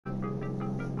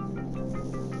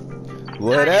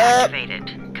What up?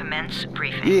 Activated. Commence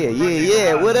briefing.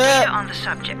 Yeah. What Data up? on the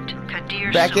subject.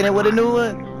 Kadir Back in it with a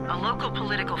Suleiman, new one. a local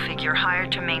political figure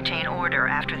hired to maintain order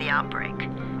after the outbreak.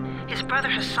 His brother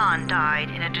Hassan died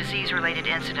in a disease-related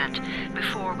incident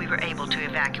before we were able to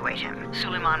evacuate him.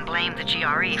 Suleiman blamed the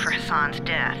GRE for Hassan's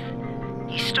death.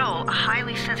 He stole a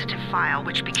highly sensitive file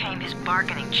which became his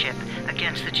bargaining chip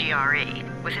against the GRE,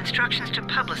 with instructions to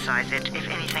publicize it if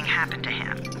anything happened to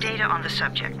him. Data on the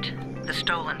subject. The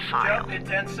stolen file. In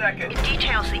 10 seconds. It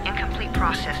details the incomplete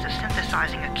process of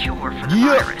synthesizing a cure for the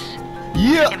virus.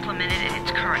 Implemented in its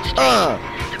current state.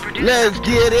 The producer let's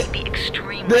get it. Be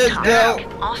extremely Let's toxic.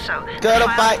 go. Also, Gotta the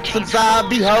file fight some contains full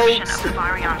zombie description hoes. of the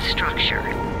virion structure.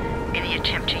 Any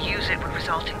attempt to use it would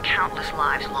result in countless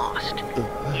lives lost.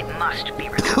 It must be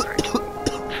recovered.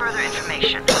 Further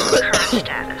information. Current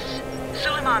status.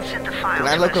 Suleiman sent the file Can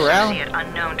I to look an around? associate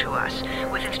unknown to us,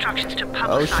 with instructions to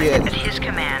publicize shit. it at his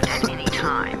command at any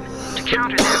time. To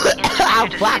counter that, we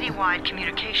instituted a citywide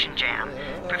communication jam,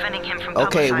 preventing him from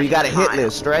Okay, we got a publicizing hit the file.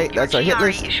 list, right? That's our hit Your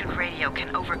list? GRE-issued radio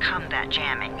can overcome that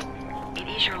jamming. It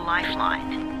is your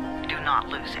lifeline. Do not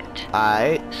lose it.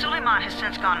 Alright. Suleiman has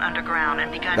since gone underground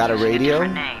and begun Got a using radio? a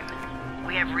different name.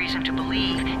 We have reason to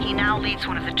believe he now leads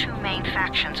one of the two main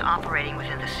factions operating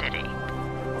within the city.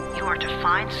 You are to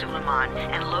find Suleiman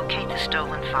and locate the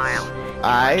stolen file. You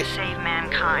are to save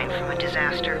mankind from a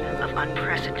disaster of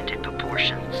unprecedented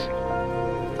proportions.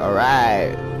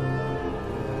 Alright.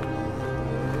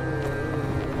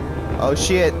 Oh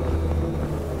shit.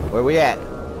 Where we at?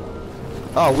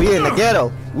 Oh, we in the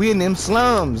ghetto. We in them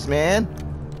slums, man.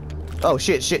 Oh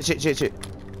shit. Better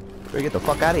get the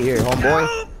fuck out of here,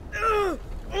 homeboy.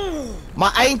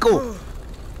 My ankle.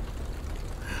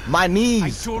 My knees. I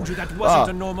told you that wasn't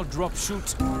a normal drop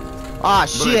shoot. Ah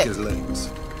Break shit. his legs,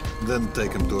 then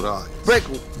take him to rise.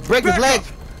 Break his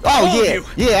legs. Oh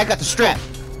yeah. I got the strap.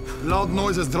 Loud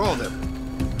noises draw them.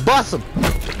 Bust him.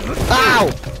 Ow.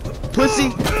 Pussy.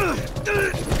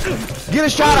 Get a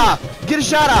shot off.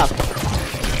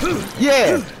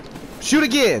 Yeah. Shoot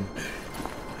again.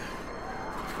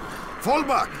 Fall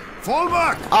back.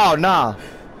 Oh nah.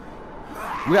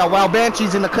 We got wild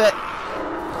banshees in the cut.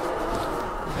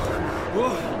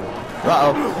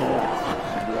 Uh-oh.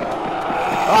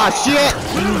 Oh shit!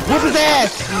 Whoop his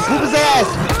ass!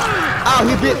 Oh,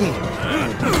 he bit me.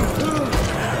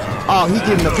 Oh, he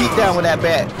getting the beat down with that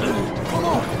bat. Come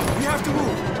on, we have to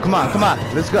move. Come on.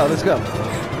 Let's go.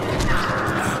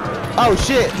 Oh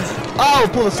shit! Oh,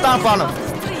 pull a stomp on him.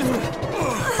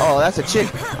 Oh, that's a chick.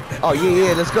 Oh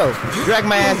yeah, let's go. Drag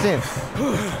my ass in.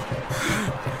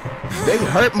 They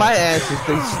hurt my ass if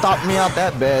they stop me out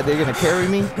that bad. They're gonna carry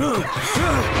me.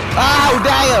 Oh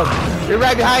damn! They're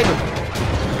right behind me.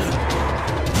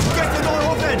 Get the door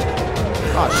open.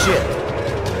 Oh shit!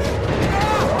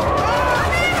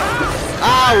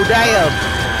 Oh damn!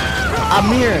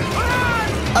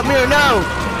 Amir, no!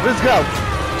 Let's go.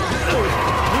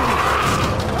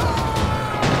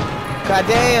 God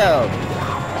damn!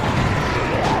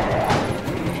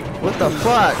 What the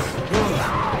fuck?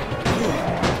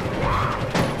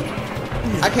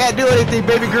 I can't do anything,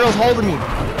 baby girl's holding me.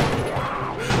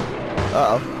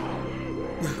 Uh-oh.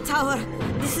 Tower,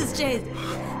 this is Jade.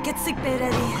 Get sick bay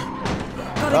ready.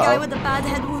 Got a guy with a bad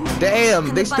head wound. Damn,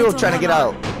 and they a still bite on trying to one get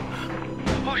arm.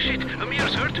 out. Oh shit,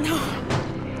 Amir's hurt. No.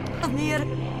 Amir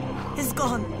is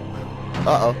gone.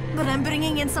 Uh-oh. But I'm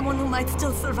bringing in someone who might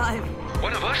still survive.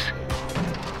 One of us?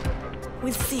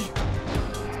 We'll see.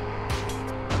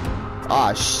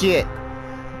 Aw, shit.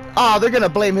 Oh, they're gonna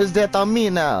blame his death on me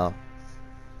now.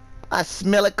 I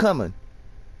smell it coming.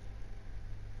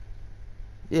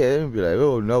 Yeah, they'll be like,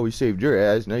 oh, no, we saved your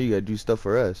ass. Now you gotta do stuff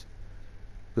for us.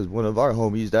 Because one of our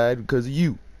homies died because of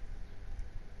you.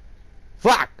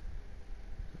 Fuck!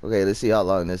 Okay, let's see how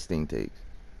long this thing takes.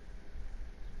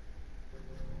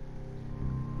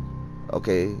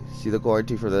 Okay, see the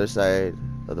quarantine for the other side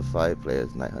of the fight. Play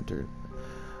as Night Hunter.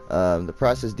 The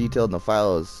process detailed in the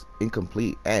file is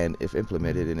incomplete and, if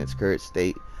implemented in its current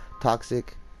state,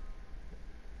 toxic.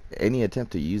 Any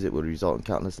attempt to use it would result in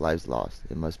countless lives lost.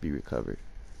 It must be recovered.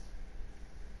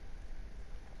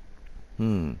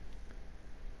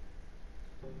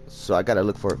 So I gotta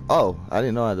look for... Oh, I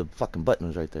didn't know the fucking button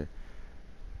was right there.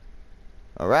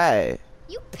 Alright.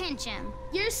 You pinch him.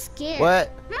 You're scared. What?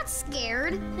 I'm not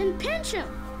scared. Then pinch him.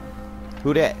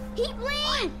 Who that? He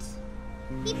blinked.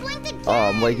 He blinked again. Oh,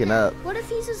 I'm waking up. What if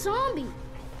he's a zombie?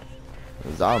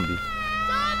 A zombie.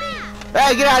 Zombie!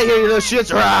 Hey, get out of here, you little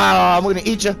shits! I'm gonna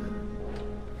eat you.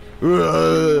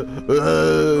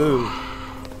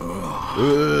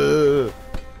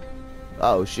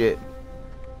 Oh shit.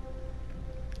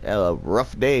 Had a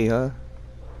rough day, huh?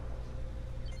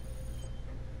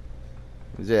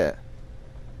 Who's that?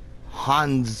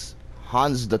 Hans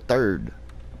the Third.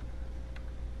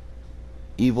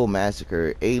 Evil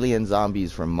massacre. Alien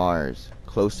zombies from Mars.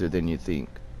 Closer than you think.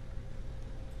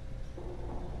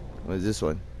 What is this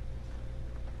one?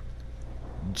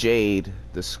 Jade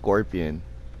the Scorpion.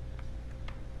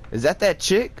 Is that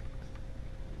chick?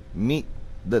 Meet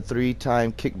the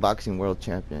 3-time kickboxing world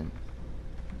champion.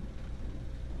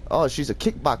 Oh, she's a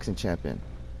kickboxing champion.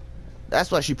 That's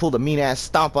why she pulled a mean ass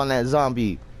stomp on that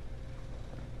zombie.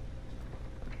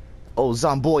 Oh,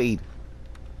 zomboid.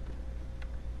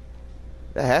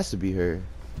 That has to be her.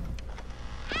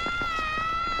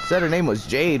 Said her name was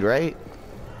Jade, right?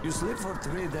 You sleep for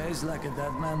 3 days like a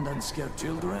dead man, then scare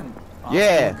children?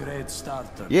 Yeah. Great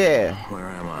starter. Yeah. Where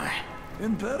am I?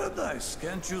 In paradise,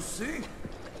 can't you see?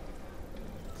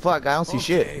 Fuck, I don't see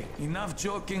shit. Enough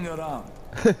joking around.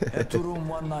 Head to room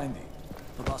 190.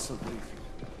 The boss will brief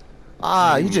you.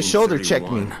 Ah, he just shoulder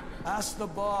checked me. Ask the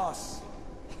boss.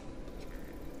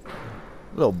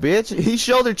 Little bitch. He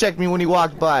shoulder checked me when he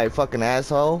walked by, fucking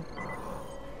asshole.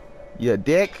 You a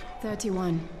dick?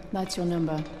 31. That's your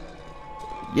number.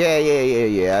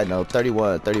 Yeah, I know.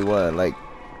 31, like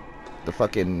the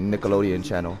fucking Nickelodeon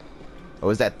channel. Or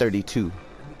was that 32? We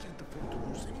can't afford to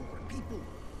lose any more people.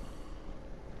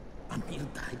 Amir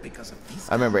died because of this.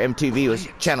 I remember MTV was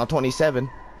channel 27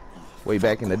 way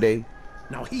back in the day.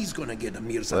 Now he's gonna get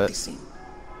Amir's What? scene.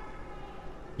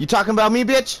 You talking about me,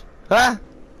 bitch? Huh?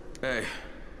 Hey,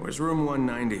 where's room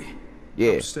 190?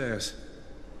 Yeah, Upstairs.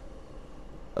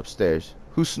 upstairs.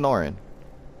 Who's snoring?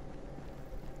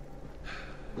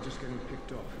 We're just getting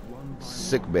picked off one by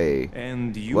Sick bay.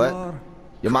 And you What? are?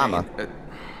 Your mama.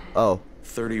 Oh.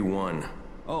 31.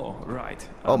 Oh, right.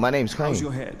 Oh, my name's Crane. How's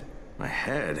your head? My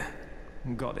head?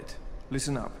 Got it.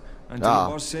 Listen up. Until the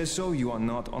boss says so, you are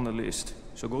not on the list.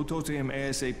 So go talk to him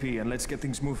ASAP and let's get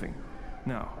things moving.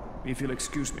 Now, if you'll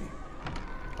excuse me.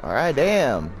 Alright,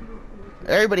 damn.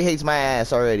 Everybody hates my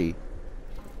ass already.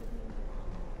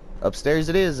 Upstairs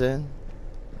it is, then.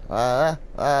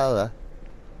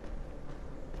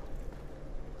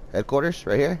 Headquarters,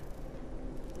 right here?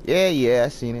 Yeah, I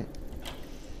seen it.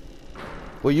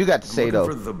 What you got to say, though?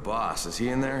 For the boss. Is he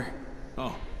in there?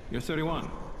 Oh, you're 31.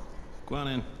 Go on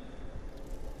in.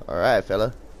 Alright,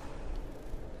 fella.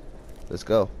 Let's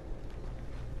go.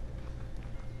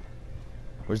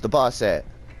 Where's the boss at?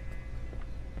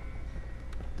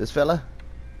 This fella?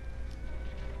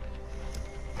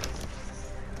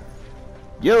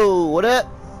 Yo, what up?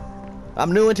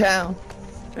 I'm new in town.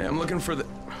 Hey, I'm looking for the...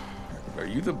 Are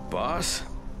you the boss?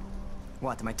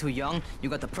 What, am I too young? You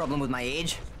got the problem with my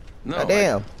age? No.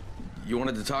 Damn. You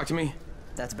wanted to talk to me?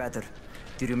 That's better.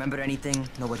 Do you remember anything?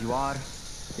 Know what you are?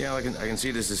 Yeah, I can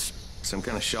see this is some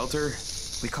kind of shelter.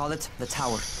 We call it the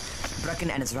Tower. Brecken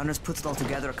and his runners put it all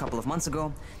together a couple of months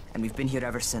ago, and we've been here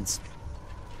ever since.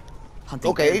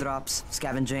 Hunting airdrops,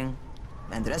 scavenging,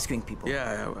 and rescuing people.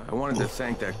 Yeah, I wanted to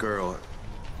thank that girl.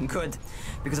 Good,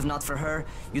 because if not for her,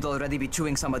 you'd already be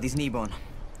chewing somebody's knee bone.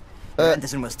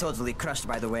 Anderson was totally crushed,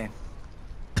 by the way.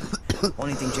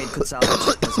 Only thing Jade could salvage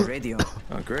was the radio.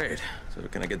 Oh, great. So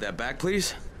can I get that back,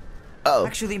 please? Oh.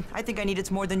 Actually, I think I need it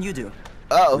more than you do.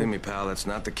 Oh. Believe me, pal, that's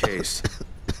not the case.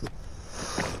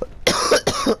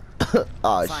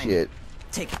 Oh, Fine. shit.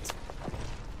 Take it.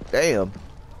 Damn.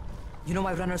 You know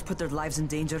why runners put their lives in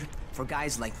danger? For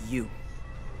guys like you.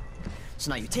 So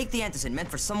now you take the antizin meant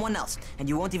for someone else, and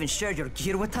you won't even share your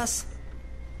gear with us?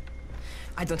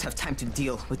 I don't have time to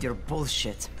deal with your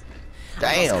bullshit. I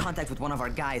Damn. lost contact with one of our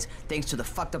guys thanks to the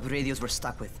fucked up radios we're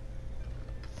stuck with.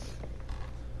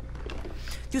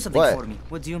 Do something for me,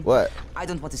 would you? What? I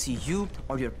don't want to see you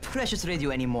or your precious radio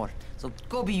anymore, so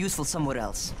go be useful somewhere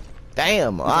else.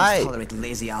 Damn, We alright. don't tolerate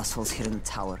lazy assholes here in the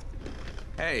tower.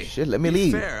 Hey, shit, let me be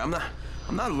leave. fair. I'm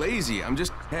not lazy. I'm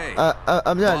just, hey.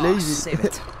 I'm not lazy. Save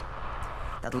it.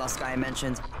 That last guy I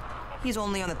mentioned, he's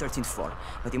only on the 13th floor,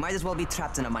 but he might as well be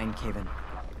trapped in a mine cave-in.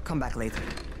 Come back later.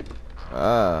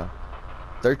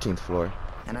 13th floor.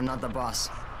 And I'm not the boss.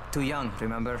 Too young,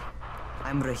 remember?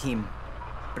 I'm Rahim.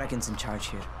 Brecken's in charge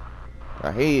here.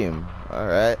 Rahim.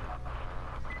 Alright.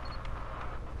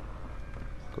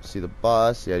 Go see the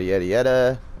boss, yada yada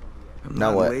yada. I'm now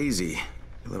not what? lazy,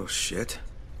 you little shit.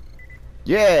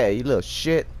 Yeah, you little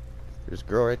shit. There's a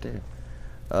girl right there.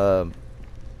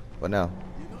 What now?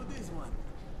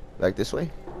 Like this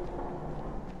way?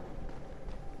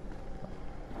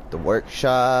 The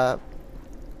workshop.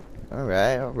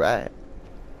 Alright.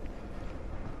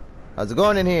 How's it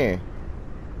going in here?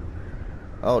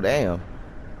 Oh, damn.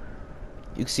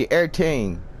 You can see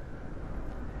everything.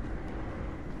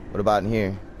 What about in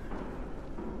here?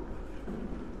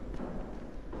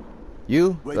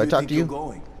 You? Where do I do you talk think to you? you're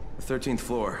going? The 13th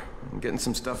floor. I'm getting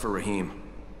some stuff for Raheem.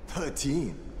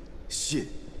 13? Shit.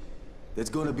 There's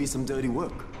gonna be some dirty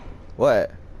work.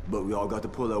 What? But we all got to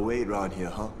pull our weight around here,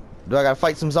 huh? Do I gotta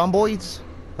fight some zomboids?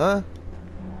 Huh?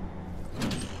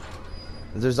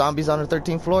 Is there zombies on the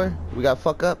 13th floor? We got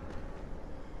fuck up?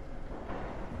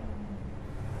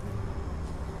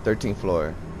 13th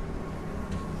floor.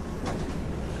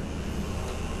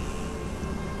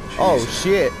 Oh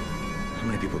shit. How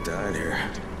many people died here?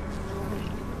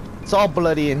 It's all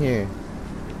bloody in here.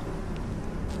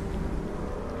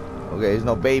 Okay, there's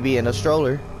no baby in a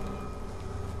stroller.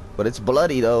 But it's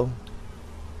bloody though.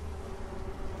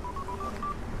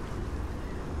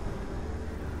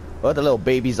 What, the little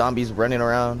baby zombies running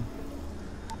around?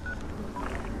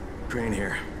 Crane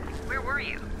here. Where were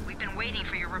you? We've been waiting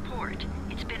for your report.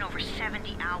 It's been over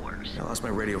 70 hours. I lost my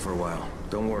radio for a while.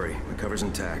 Don't worry, my cover's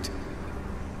intact.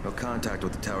 No contact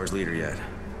with the tower's leader yet.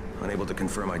 Unable to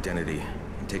confirm identity.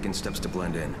 I'm taking steps to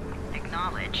blend in.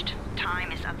 Acknowledged.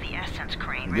 Time is of the essence,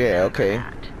 Crane. Yeah, okay.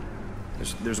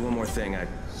 There's one more thing.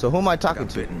 So who am I talking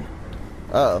to? Bitten.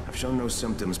 Uh-oh. I've shown no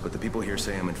symptoms, but the people here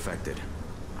say I'm infected.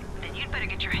 Then you'd better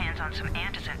get your hands on some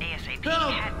antizin ASAP.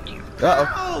 Hadn't you?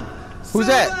 Uh-oh. Who's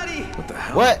that? What the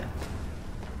hell? What?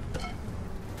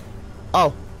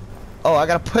 Oh. Oh, I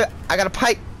got a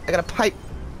pipe.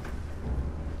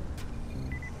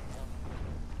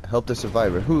 Help the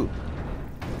survivor. Who?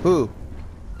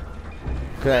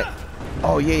 Can I?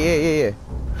 Oh, yeah.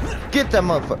 Get that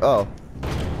motherfucker. Oh.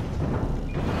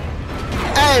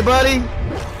 Hey, buddy.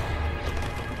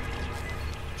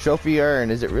 Trophy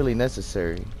earned. Is it really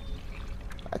necessary?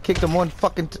 I kicked him one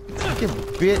fucking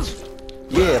bitch.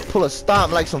 Yeah, pull a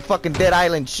stomp like some fucking Dead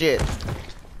Island shit.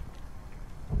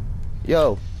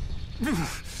 Yo.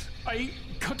 I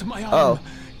cut my arm. Oh.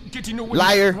 Getting away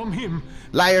Liar. from him.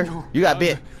 Liar. You got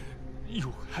bit.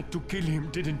 You had to kill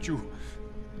him, didn't you?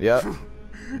 Yep.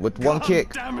 With one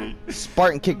kick. Damn it.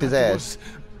 Spartan kicked his ass.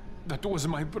 That was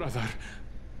my brother.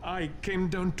 I came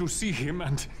down to see him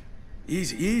and...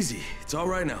 Easy. It's all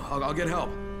right now. I'll get help.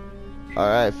 All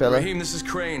right, fella. Raheem, this is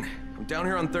Crane. I'm down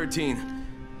here on 13.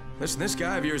 Listen, this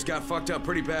guy of yours got fucked up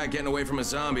pretty bad getting away from a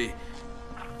zombie.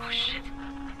 Oh shit.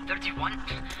 31?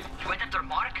 You went after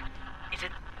Mark? Is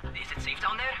it safe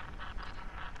down there?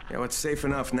 Yeah, well, it's safe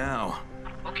enough now.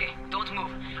 Okay, don't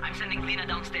move. I'm sending Lena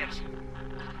downstairs.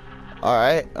 All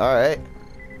right.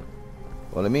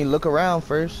 Well, let me look around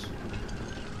first.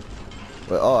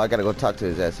 Well, oh, I gotta go talk to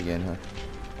his ass again, huh?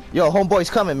 Yo,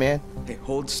 homeboy's coming, man. Hey,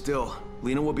 hold still.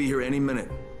 Lena will be here any minute.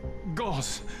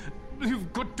 Gauze.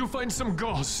 You've got to find some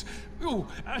gauze. Oh,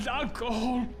 and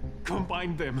alcohol.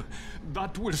 Combine them.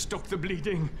 That will stop the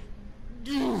bleeding.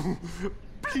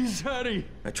 Please hurry.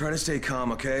 I try to stay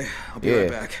calm, okay? I'll be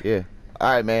right back. Yeah.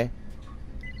 All right, man.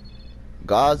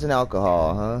 Gauze and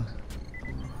alcohol, huh?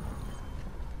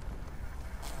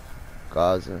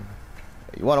 Gauze.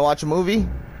 You want to watch a movie?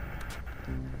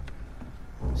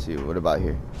 Let's see, what about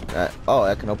here? Oh,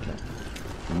 I can open it.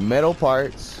 Metal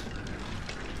parts.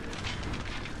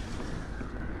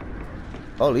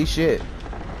 Holy shit.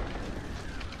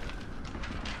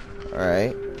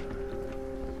 Alright.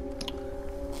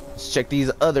 Let's check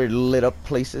these other lit up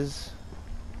places.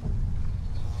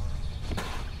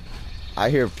 I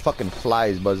hear fucking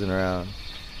flies buzzing around.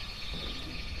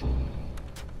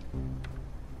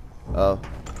 Oh.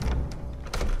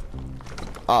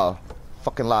 Oh.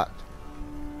 Fucking locked.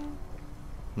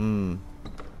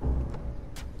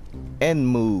 End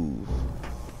move.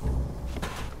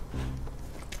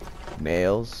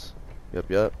 Nails. Yup.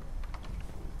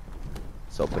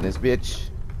 Let's open this bitch.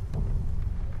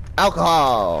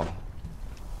 Alcohol.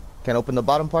 Can't open the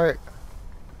bottom part.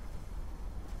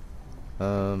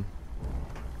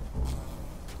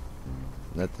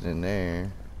 Nothing in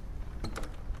there.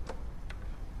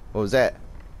 What was that?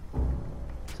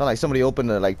 Sound like somebody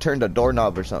opened the, like, turned the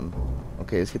doorknob or something.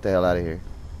 Okay, let's get the hell out of here.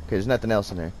 Okay, there's nothing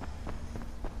else in there.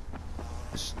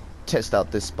 Let's test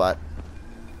out this spot.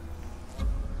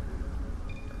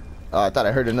 Oh, I thought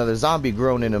I heard another zombie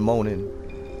groaning and moaning.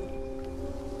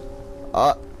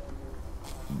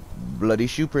 Bloody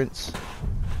shoe prints.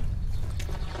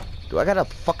 Do I got a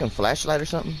fucking flashlight or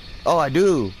something? Oh, I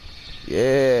do.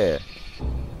 Yeah.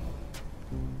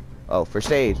 Oh,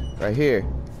 first aid right here.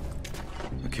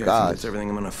 Okay, I think that's everything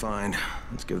I'm gonna find.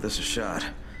 Let's give this a shot.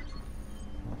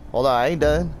 Hold on, I ain't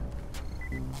done.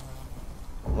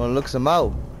 Wanna look some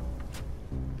out.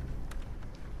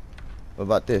 What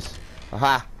about this?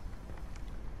 Aha!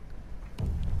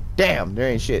 Damn, there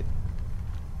ain't shit.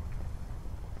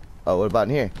 Oh, what about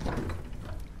in here?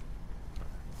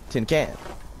 Tin can.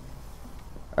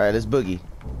 Alright, let's boogie.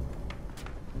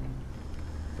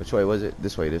 Which way was it?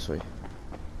 This way, this way.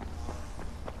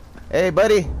 Hey,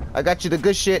 buddy, I got you the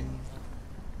good shit.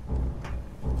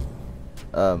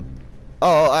 Oh,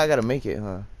 I gotta make it,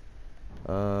 huh?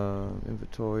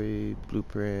 Inventory,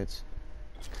 blueprints,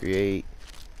 create.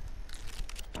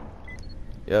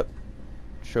 Yep.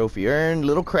 Trophy earned,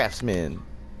 little craftsman.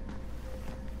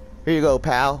 Here you go,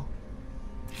 pal.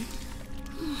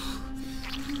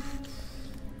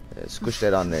 Yeah, squish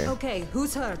that on there. Okay,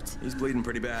 who's hurt? He's bleeding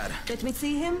pretty bad. Let me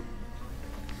see him.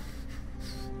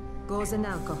 Gauze and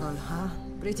alcohol, huh?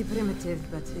 Pretty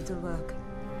primitive, but it'll work.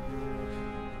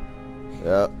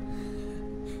 Yep.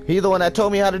 He's the one that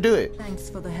told me how to do it. Thanks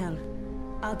for the help.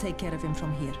 I'll take care of him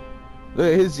from here.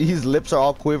 Look at his lips are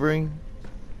all quivering.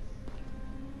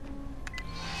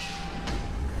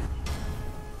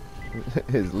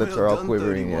 His lips are all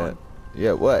quivering. Yeah.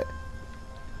 Yeah. What?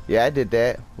 Yeah, I did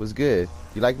that. Was good.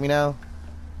 You like me now?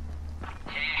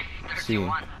 Hey,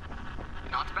 31.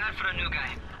 Not bad for a new guy.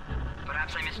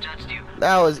 Perhaps I misjudged you.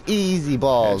 That was easy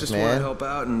balls, I just man. want to help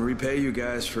out and repay you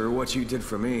guys for what you did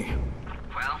for me.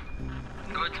 Well,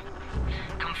 good.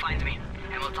 Come find me,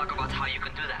 and we'll talk about how you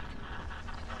can do that.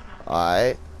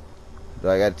 Alright. Do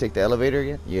I gotta take the elevator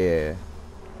again? Yeah.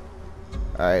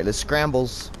 Alright, let's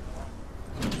scrambles.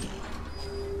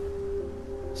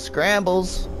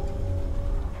 Scrambles.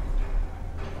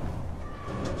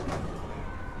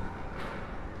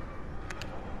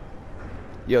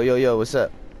 Yo, what's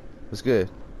up? What's good?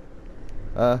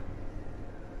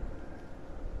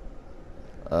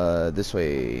 This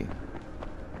way.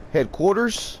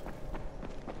 Headquarters?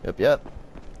 Yep.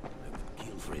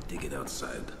 Kill for a ticket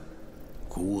outside.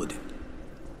 Good.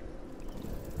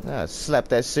 Ah, slap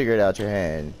that cigarette out your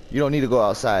hand. You don't need to go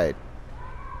outside.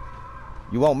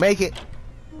 You won't make it.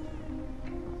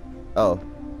 Oh.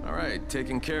 All right,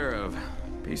 taken care of.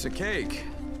 Piece of cake.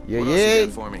 Yeah, what else you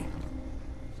got for me?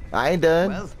 I ain't done.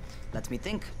 Well, let me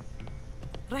think.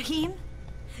 Rahim,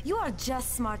 you are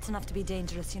just smart enough to be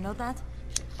dangerous, you know that?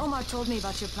 Omar told me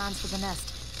about your plans for the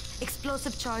nest.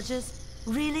 Explosive charges?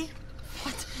 Really?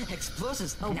 What?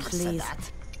 Explosives? Oh, Never please. said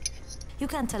that. You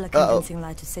can't tell a convincing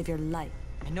lie to save your life.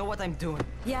 I know what I'm doing.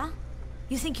 Yeah?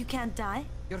 You think you can't die?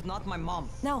 You're not my mom.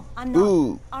 No, I'm not.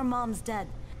 Ooh. Our mom's dead.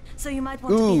 So you might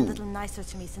want to be a little nicer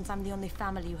to me since I'm the only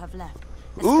family you have left.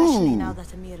 Especially now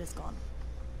that Amir is gone.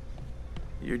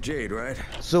 You're Jade, right?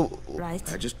 So,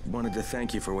 right. I just wanted to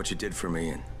thank you for what you did for me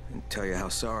and tell you how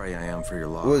sorry I am for your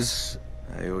loss.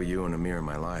 I owe you and Amir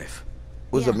my life.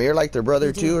 Was Amir like their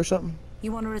brother too or something?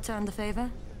 You want to return the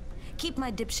favor? Keep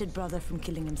my dipshit brother from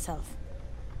killing himself.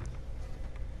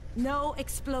 No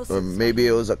explosives. Or maybe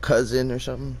it was a cousin or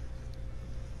something?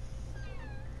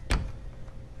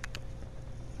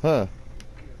 Huh.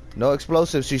 No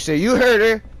explosives. She said, you heard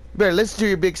her. You better listen to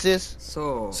your big sis.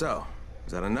 So, is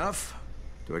that enough?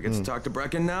 Do I get to talk to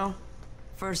Brecken now?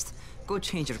 First, go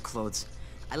change your clothes.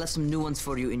 I left some new ones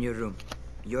for you in your room.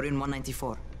 You're in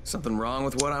 194. Something wrong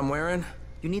with what I'm wearing?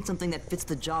 You need something that fits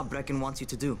the job Brecken wants you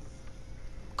to do.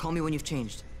 Call me when you've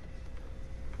changed.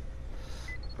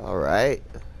 Alright.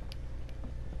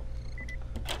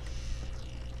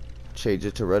 Change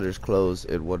it to Rudder's clothes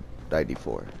in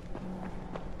 194.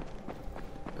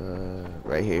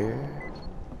 Right here.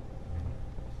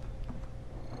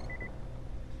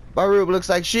 My room looks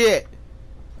like shit.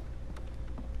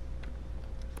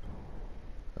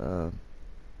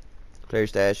 Clear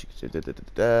stash.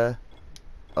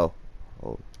 Oh.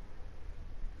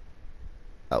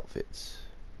 Outfits.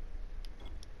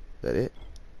 Is that it?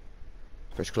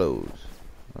 Fresh clothes.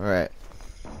 Alright.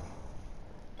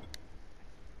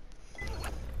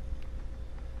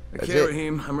 Okay,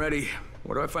 Rahim, I'm ready.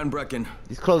 Where do I find Brecken?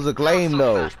 These clothes look lame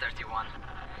though. Fast, 31.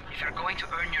 If you're going to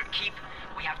earn your keep,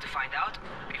 we have to find out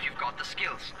if you've got the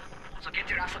skills. So get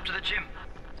your ass up to the gym.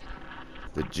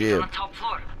 The It's gym. on the top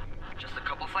floor. Just a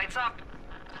couple flights up.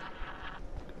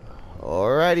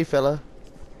 Alrighty, fella.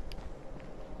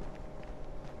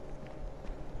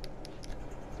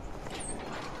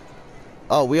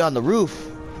 Oh, we on the roof.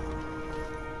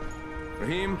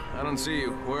 Rahim, I don't see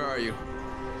you. Where are you?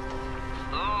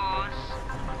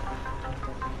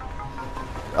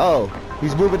 Oh,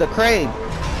 he's moving the crane.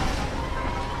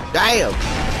 Damn.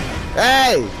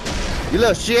 Hey, you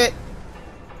little shit.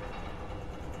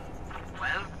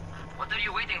 Well, what are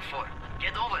you waiting for?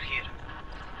 Get over here.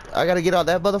 I gotta get on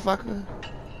that motherfucker.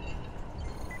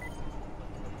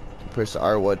 Press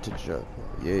R1 to jump.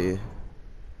 Yeah.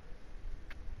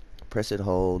 Press it,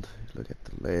 hold. Look at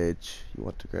the ledge. You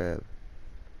want to grab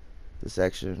this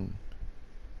action.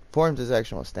 Perform this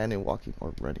action while standing, walking,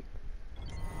 or running.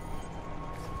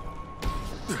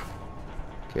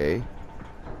 Okay.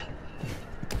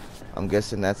 I'm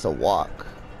guessing that's a walk.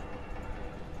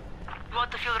 You want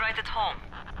to feel right at home.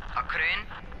 A crane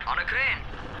on a crane.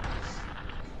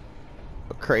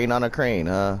 A crane on a crane,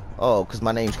 huh? Oh, cause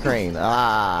my name's Crane.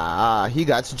 He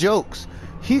got jokes.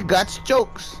 He got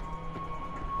jokes.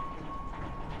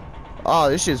 Oh,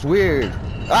 this shit's weird.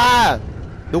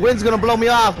 The wind's gonna blow me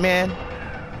off, man.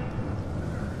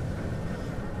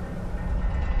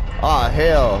 Oh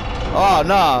hell. Oh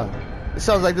no. It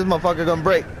sounds like this motherfucker gonna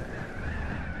break.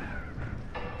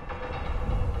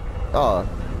 Oh,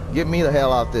 get me the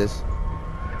hell off this.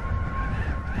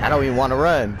 I don't even want to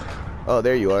run. Oh,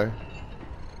 there you are.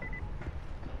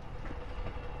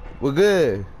 We're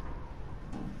good.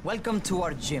 Welcome to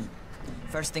our gym.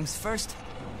 First things first,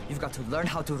 you've got to learn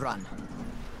how to run.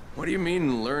 What do you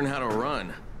mean, learn how to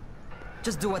run?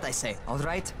 Just do what I say, all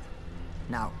right?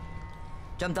 Now,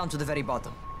 jump down to the very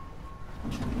bottom.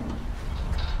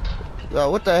 Yo,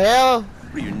 what the hell?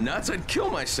 Are you nuts? I'd kill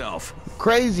myself.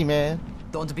 Crazy, man.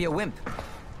 Don't be a wimp.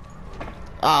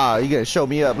 You gonna show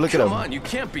me up? Look at him. Come on, you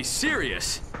can't be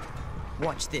serious.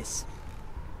 Watch this.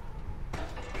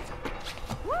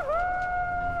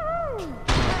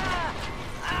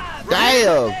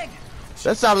 Damn!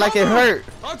 That sounded like it hurt.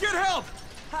 I'll get help!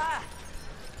 Ha!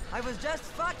 I was just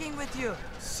fucking with you.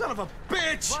 Son of a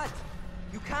bitch! What?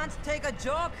 You can't take a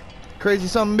joke? Crazy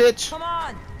something, bitch. Come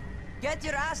on! Get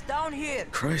your ass down here!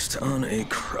 Christ on a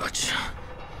crutch.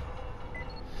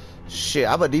 Shit,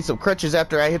 I'm gonna need some crutches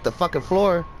after I hit the fucking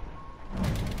floor.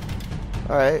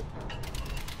 Alright.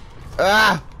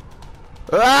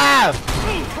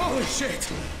 Holy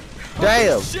shit!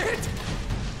 Damn! Holy shit!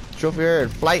 Trophy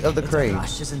earned. Flight of the crane.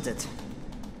 Rush, isn't it?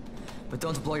 But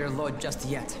don't blow your load just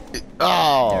yet.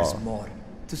 Oh! There's more.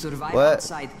 To survive What?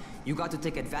 outside, you got to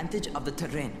take advantage of the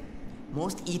terrain.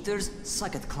 Most eaters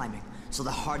suck at climbing, so the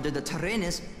harder the terrain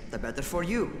is, the better for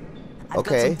you. I've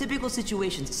got some typical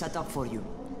situations set up for you.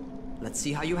 Let's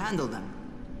see how you handle them.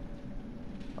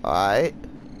 Alright.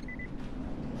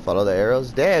 Follow the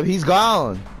arrows. Damn, he's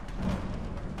gone.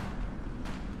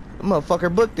 The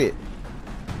motherfucker booked it.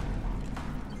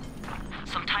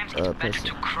 Sometimes it's better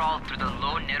to crawl through the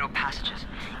low, narrow passages.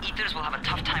 Eaters will have a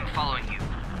tough time following you.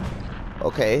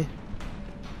 Okay.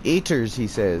 Eaters, he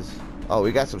says. Oh,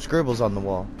 we got some scribbles on the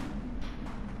wall.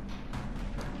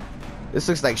 This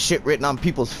looks like shit written on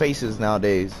people's faces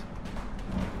nowadays.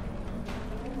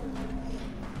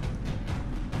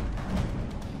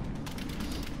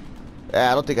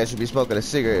 I don't think I should be smoking a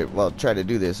cigarette while trying to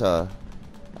do this, I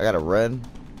gotta run.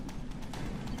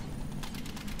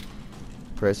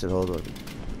 Press and hold on.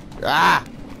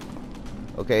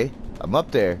 Okay, I'm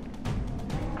up there.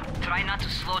 Try not to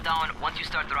slow down once you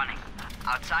start running.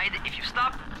 Outside, if you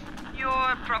stop,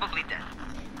 you're probably dead.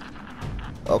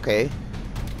 Okay.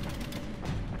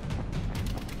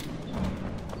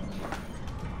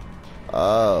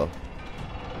 Oh.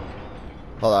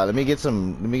 Hold on, let me get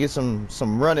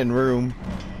some running room.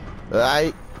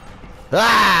 Alright.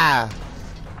 Not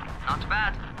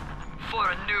bad.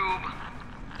 For a noob.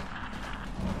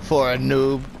 For a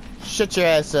noob. Shut your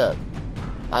ass up.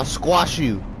 I'll squash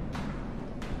you.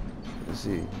 Let's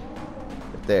see.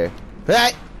 Right there.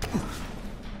 Hey!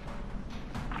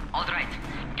 Alright,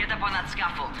 get up on that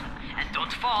scaffold. And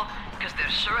don't fall, because there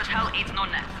sure as hell ain't no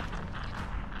net.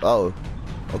 Oh.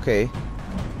 Okay.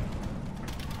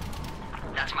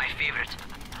 That's my favorite.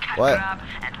 Cat What? grab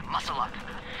and muscle up.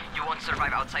 You won't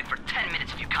survive outside for 10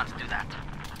 minutes if you can't do that.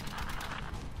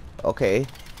 Okay.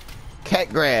 Cat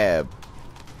grab.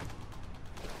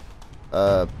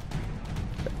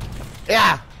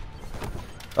 Yeah!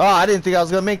 Oh, I didn't think I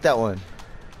was gonna make that one.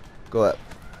 Go up.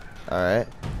 Alright.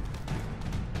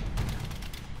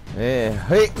 Yeah.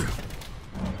 Hey!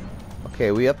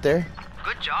 Okay, we up there?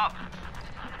 Good job.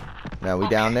 Now we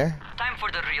down there? Time for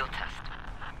the real test.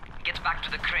 Get back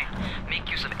to the crane. Make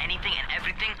use of anything and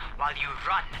everything while you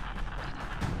run.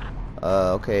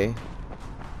 Okay.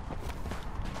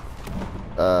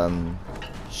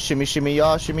 Shimmy, shimmy,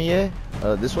 y'all, shimmy, yeah?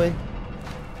 This way?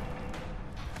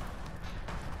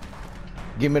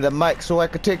 Give me the mic so I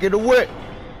can take it away.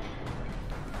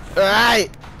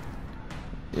 Alright!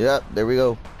 Yep, there we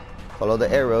go. Follow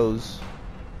the arrows.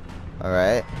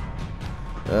 Alright.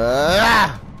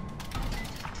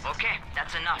 Okay,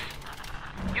 that's enough.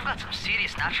 You've got some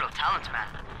serious natural talent, man.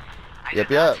 Yep.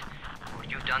 Or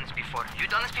you've done this before. You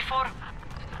done this before?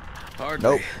 Hardly.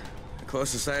 Nope. The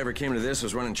closest I ever came to this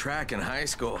was running track in high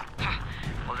school.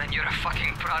 Well, then you're a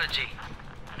fucking prodigy.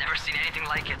 Never seen anything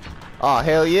like it. Oh,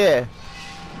 hell yeah.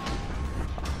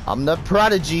 I'm the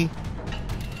prodigy.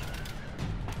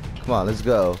 Come on, let's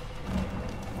go.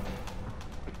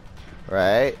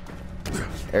 Right.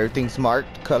 Everything's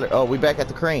marked, color. Oh, we back at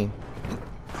the crane.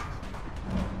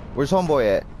 Where's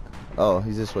homeboy at? Oh,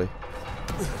 he's this way.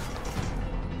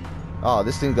 Oh,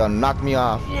 this thing's gonna knock me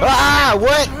off. Ah,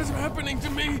 what? What's happening to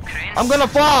me? I'm gonna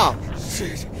fall.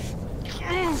 Shit.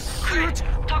 Chris,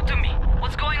 talk to me.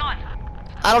 What's going on?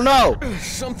 I don't know.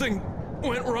 Something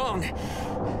went wrong.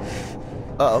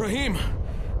 Uh-oh. Rahim,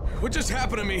 what just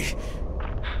happened to me?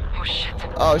 Oh shit.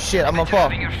 Oh shit, I'm gonna fall.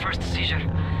 Having your first seizure.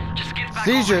 Just get back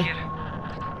Seizure. over here.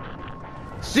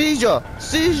 Seizure!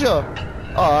 Seizure!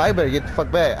 Oh, I better get the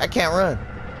fuck back. I can't run.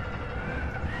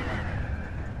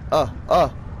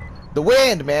 The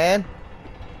wind, man.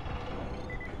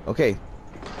 Okay.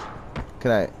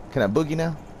 Can I boogie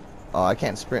now? Oh, I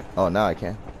can't sprint. Oh, now I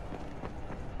can.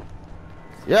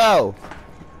 Yo!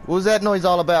 What was that noise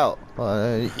all about?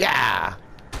 Yeah!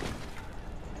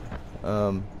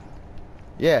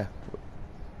 Yeah.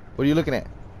 What are you looking at?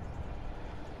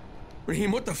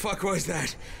 Rahim, what the fuck was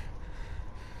that?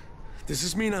 Does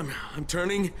this mean I'm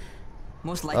turning?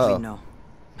 Most likely no.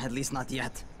 At least not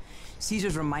yet.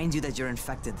 Seizures remind you that you're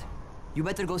infected. You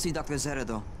better go see Dr. Zera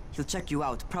though. He'll check you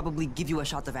out, probably give you a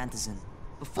shot of antizin.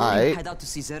 Before you head out to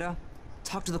see Zera,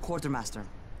 talk to the quartermaster.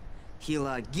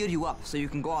 He'll gear you up so you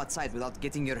can go outside without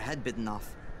getting your head bitten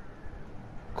off.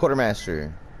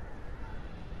 Quartermaster.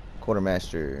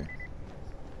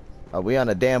 Are we on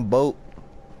a damn boat?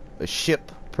 A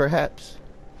ship, perhaps?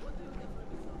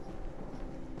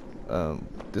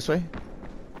 This way?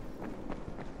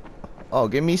 Oh,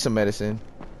 give me some medicine.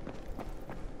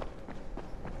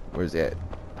 Where's that?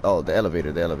 Oh, the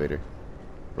elevator.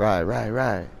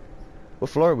 Right. What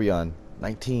floor are we on?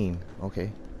 19.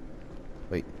 Okay.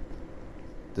 Wait.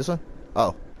 This one?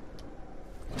 Oh.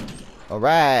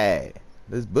 Alright.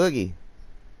 Let's boogie.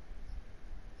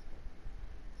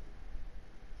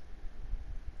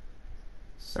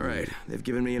 Alright, they've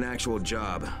given me an actual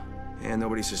job. And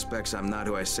nobody suspects I'm not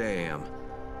who I say I am.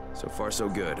 So far, so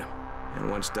good.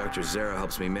 And once Dr. Zera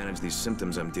helps me manage these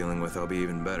symptoms I'm dealing with, I'll be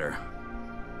even better.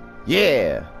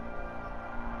 Yeah.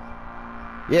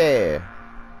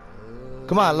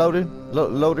 Come on, loader.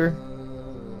 Loader.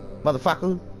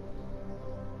 Motherfucker.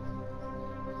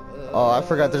 Oh, I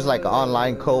forgot there's like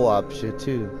online co-op shit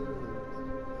too.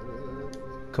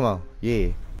 Come on. Yeah.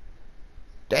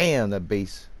 Damn, that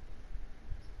bass.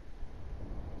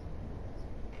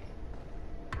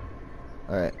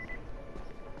 Alright.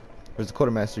 Where's the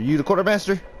quartermaster? You the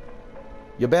quartermaster?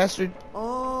 You bastard?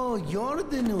 Oh, you're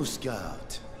the new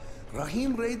scout.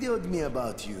 Rahim radioed me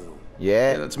about you.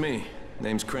 Yeah, that's me.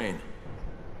 Name's Crane.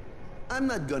 I'm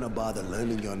not gonna bother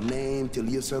learning your name till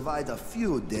you survived a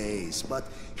few days, but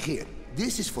here,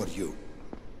 this is for you.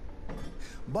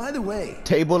 By the way,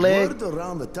 table leg? Word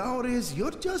around the tower is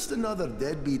you're just another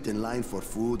deadbeat in line for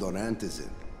food or antizin.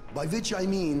 By which I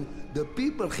mean, the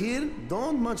people here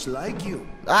don't much like you.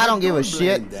 I don't give a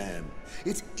shit. Them.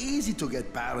 It's easy to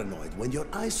get paranoid when you're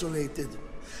isolated.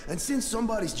 And since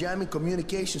somebody's jamming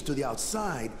communications to the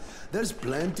outside, there's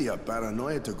plenty of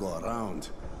paranoia to go around.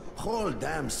 Whole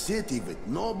damn city with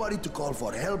nobody to call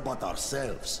for help but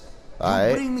ourselves.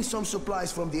 Bring me some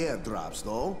supplies from the airdrops,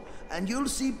 though, and you'll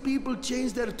see people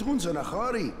change their tunes in a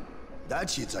hurry. That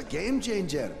shit's a game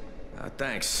changer.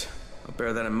 Thanks. I'll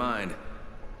bear that in mind.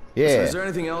 Yeah. So is there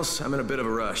anything else? I'm in a bit of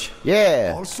a rush.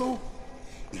 Yeah. Also,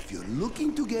 if you're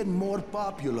looking to get more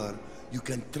popular, you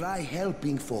can try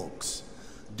helping folks.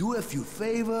 Do a few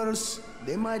favors,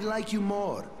 they might like you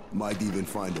more. Might even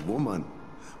find a woman.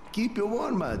 Keep you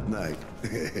warm at night.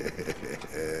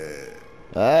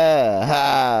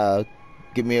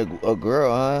 Give me a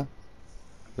girl, huh?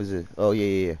 What is it? Oh,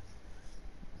 yeah.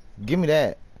 Give me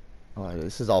that. Oh,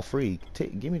 this is all free.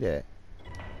 Give me that.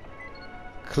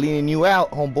 Cleaning you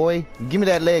out, homeboy. Give me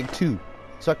that leg, too,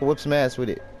 so I can whip some ass with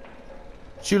it.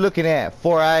 What you looking at?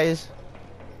 4 eyes?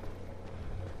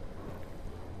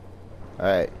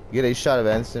 Alright, get a shot of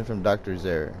Anderson from Dr.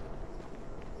 Zera.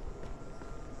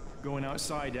 Going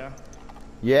outside, yeah?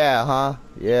 Yeah, huh?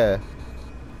 Yeah.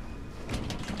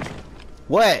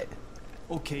 What?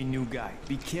 Okay, new guy.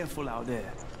 Be careful out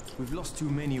there. We've lost too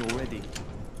many already.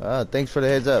 Thanks for the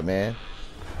heads up, man.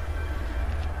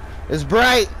 It's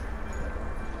bright!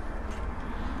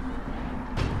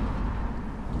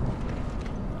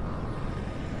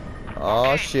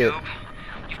 Oh, shit. Noob.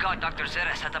 You've got Dr.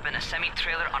 Zera set up in a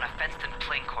semi-trailer on a fenced-in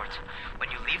playing court. When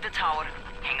you leave the tower,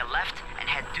 hang a left and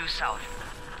head due south.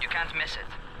 You can't miss it.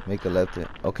 Make a left.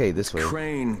 Okay, this way.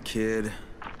 Crane, kid.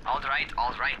 All right.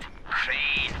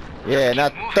 Crane. Yeah,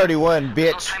 not 31,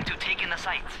 bitch. No time to take in the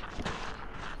sights.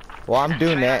 Well, I'm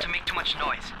doing that. Try not to make too much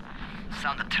noise.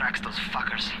 Sound attracts those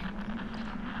fuckers.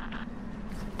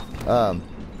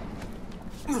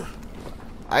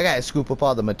 I gotta scoop up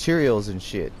all the materials and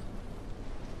shit.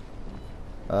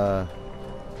 How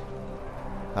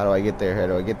do I get there?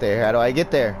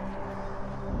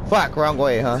 Fuck, wrong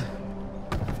way, huh?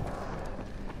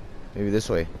 Maybe this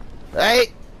way.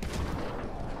 Hey!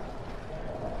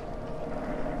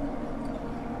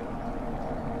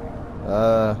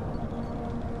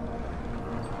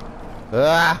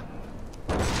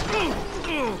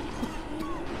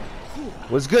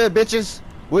 What's good, bitches?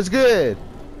 What's good?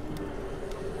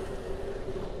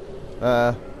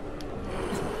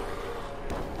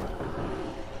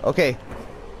 Okay.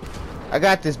 I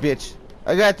got this, bitch.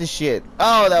 I got this shit.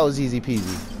 Oh, that was easy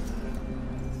peasy.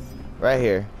 Right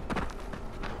here. I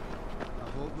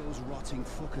hope those rotting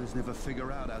fuckers never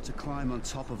figure out how to climb on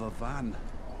top of a van.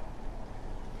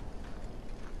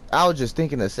 I was just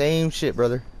thinking the same shit,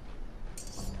 brother.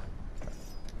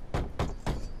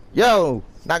 Yo,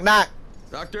 knock knock.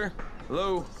 Doctor?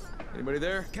 Hello? Anybody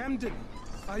there? Camden,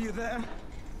 are you there?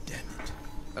 Damn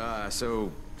it.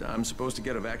 So I'm supposed to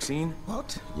get a vaccine?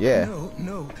 What? Yeah.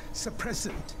 No.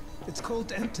 Suppressant. It's called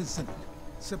antizin.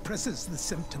 Suppresses the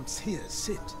symptoms. Here,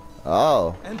 sit.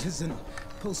 Oh. Antizin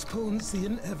postpones the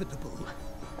inevitable.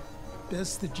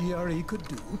 Best the GRE could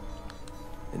do.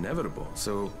 Inevitable?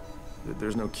 So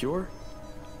there's no cure?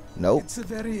 Nope. It's a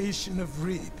variation of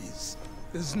rabies.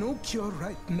 There's no cure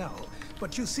right now,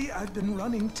 but you see, I've been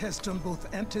running tests on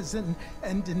both antizin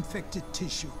and infected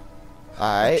tissue.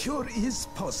 Alright. A cure is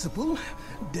possible.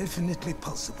 Definitely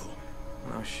possible.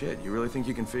 Oh shit, you really think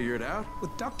you can figure it out?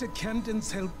 With Dr.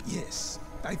 Camden's help, yes.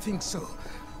 I think so.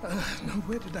 Now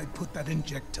where did I put that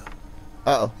injector?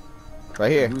 Uh-oh.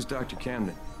 Right here. Who's Dr.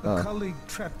 Camden? A colleague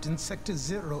trapped in Sector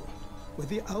 0, where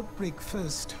the outbreak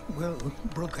first, well,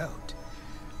 broke out.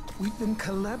 We've been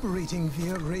collaborating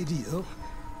via radio,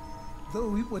 though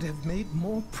we would have made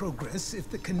more progress if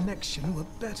the connection were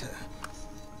better.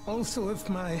 Also, if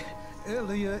my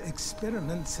earlier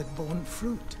experiments had borne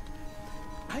fruit.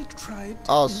 I tried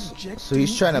injecting so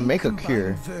he's trying to make a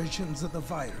cure. Versions of the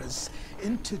virus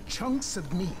into chunks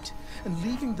of meat and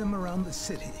leaving them around the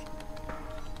city,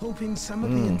 hoping some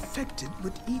of the infected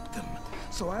would eat them,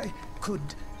 so I could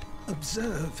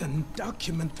observe and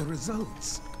document the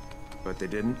results. But they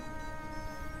didn't?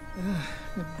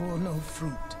 It bore no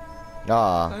fruit.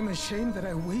 Ah. I'm ashamed that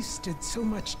I wasted so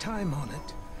much time on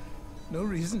it. No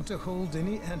reason to hold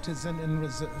any antizin in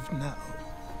reserve now.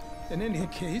 In any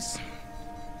case,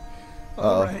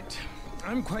 all right.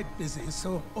 I'm quite busy,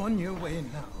 so on your way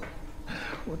now.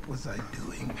 What was I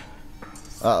doing?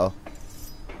 Uh-oh.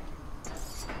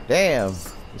 Damn.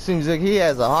 It seems like he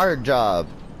has a hard job.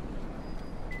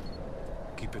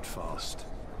 Keep it fast.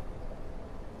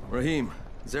 Raheem,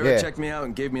 Zara checked me out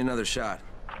and gave me another shot.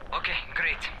 Okay,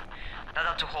 great. That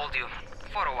ought to hold you.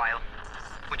 For a while.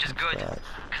 Which is good,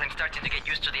 because I'm starting to get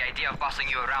used to the idea of bossing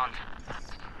you around.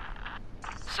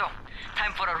 So,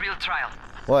 time for a real trial.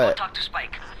 What? Go talk to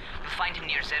Spike. You'll find him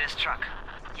near Zera's truck.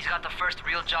 He's got the first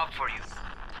real job for you.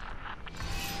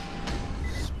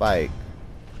 Spike.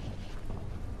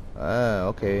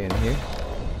 Okay, in here.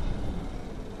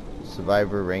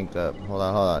 Survivor ranked up. Hold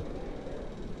on.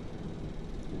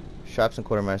 Shops and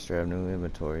quartermaster have new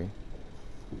inventory.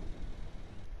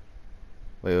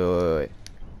 Wait.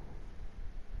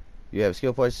 You have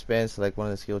skill points to spend. Select one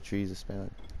of the skill trees to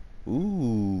spend.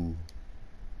 Ooh.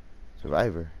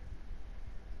 Survivor.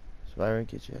 Survivor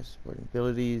gets you supporting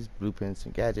abilities, blueprints,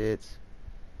 and gadgets.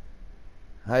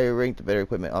 Higher rank, the better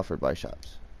equipment offered by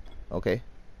shops. Okay.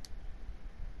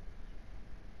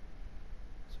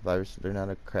 Survivors learn how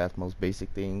to craft most basic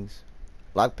things.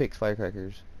 Lockpicks,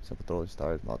 firecrackers, simple throwers,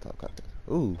 stars, Molotov cocktails.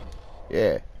 Ooh.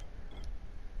 Yeah.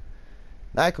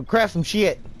 Now I can craft some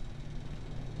shit.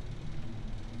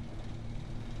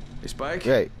 Hey, Spike?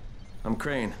 Right. I'm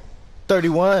Crane.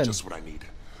 31. Just what I need.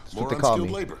 That's More what they call unskilled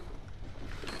me. labor.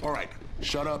 All right,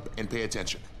 shut up and pay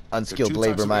attention. Unskilled There are two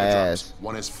labor, types of my airdrops. ass.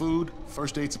 One has food,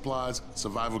 first aid supplies,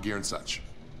 survival gear, and such.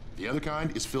 The other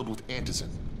kind is filled with antizin.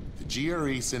 The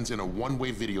GRE sends in a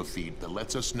one-way video feed that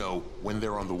lets us know when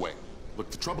they're on the way. Look,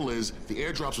 the trouble is, the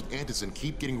airdrops with antizin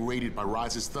keep getting raided by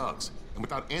Rise's thugs, and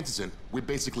without antizin, we're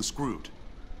basically screwed.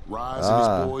 Rise and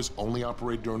his boys only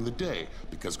operate during the day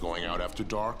because going out after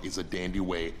dark is a dandy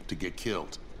way to get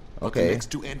killed. But the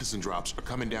next two antizin drops are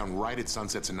coming down right at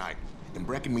sunset tonight, and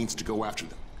Brecken means to go after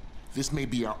them. This may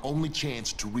be our only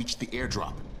chance to reach the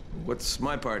airdrop. What's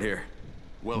my part here?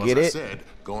 Well, as I said,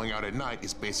 going out at night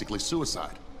is basically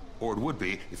suicide. Or it would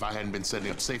be if I hadn't been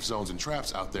setting up safe zones and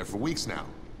traps out there for weeks now,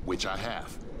 which I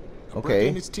have. Now, Brecken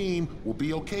and his team will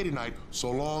be okay tonight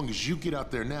so long as you get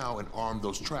out there now and arm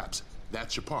those traps.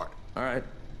 That's your part. All right.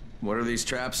 What are these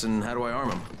traps and how do I arm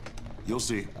them? You'll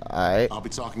see. Alright. I'll be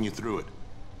talking you through it.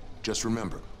 Just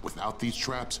remember, without these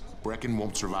traps, Brecken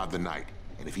won't survive the night.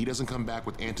 And if he doesn't come back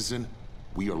with antizin,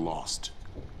 we are lost.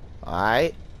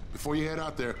 Alright. Before you head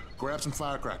out there, grab some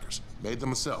firecrackers. Made them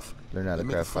myself. Learn how to They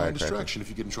make a craft fine firecrackers. distraction if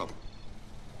you get in trouble.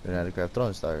 Learn how to craft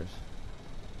throwing stars.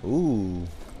 Ooh.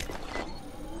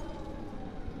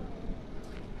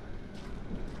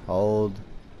 Hold.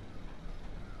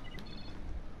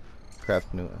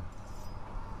 Craft new.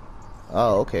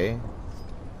 Oh, okay.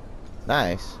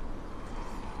 Nice.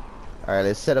 Alright,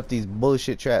 let's set up these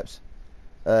bullshit traps.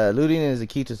 Looting is the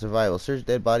key to survival. Search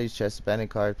dead bodies, chests, abandoned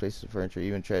cars, places of furniture,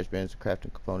 even trash bins,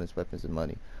 crafting components, weapons, and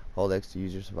money. Hold X to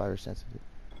use your survivor sensitive.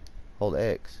 Hold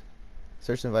X.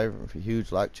 Search the environment for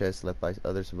huge locked chests left by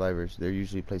other survivors. They're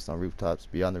usually placed on rooftops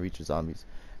beyond the reach of zombies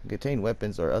and contain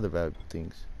weapons or other valuable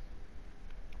things.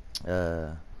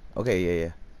 Okay,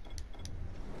 yeah.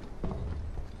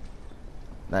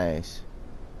 Nice.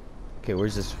 Okay,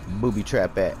 where's this booby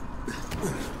trap at?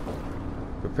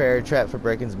 Prepare a trap for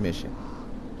Brecken's mission.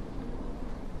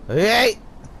 Hey!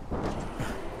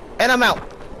 And I'm out!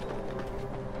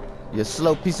 You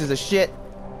slow pieces of shit.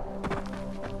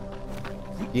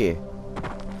 Yeah.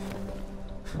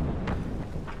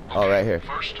 Oh, right here.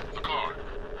 First, the car.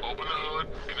 Open the hood,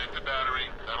 connect the battery,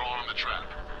 that'll arm the trap.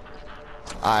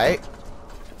 Alright.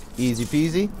 Easy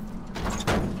peasy.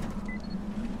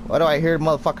 Why do I hear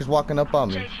motherfuckers walking up on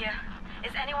me? Jade here.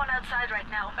 Is anyone outside right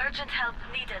now? Urgent help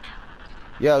needed.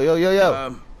 Yo.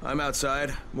 I'm outside.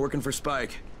 I'm working for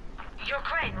Spike. You're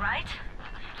Crane, right?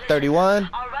 Listen, 31.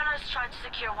 Our runner's trying to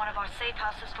secure one of our safe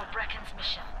houses for Brecken's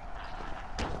mission.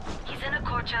 He's in a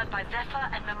courtyard by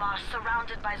Vefa and Mimar,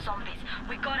 surrounded by zombies.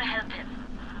 We gotta help him.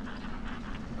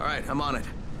 Alright, I'm on it.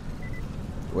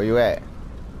 Where you at?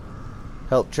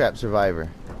 Help trap survivor.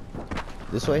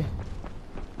 This way?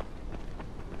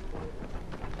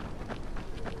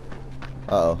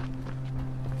 Uh-oh.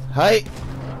 Hey!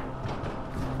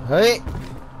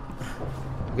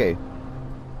 Okay.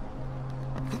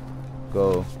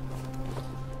 Go.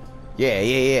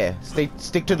 Yeah.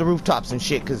 Stick to the rooftops and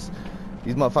shit, cause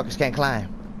these motherfuckers can't climb.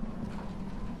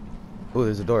 Oh,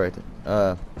 there's a door right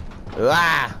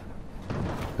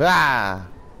there.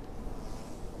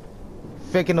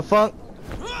 Faking the funk?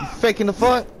 You faking the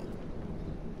funk?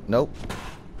 Nope.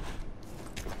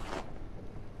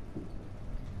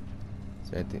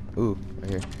 Is there anything? Ooh, right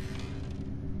here.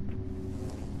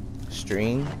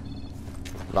 String.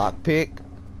 Lockpick.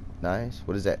 Nice.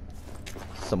 What is that?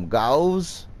 Some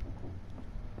gauze.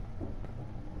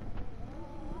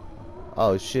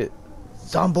 Oh shit.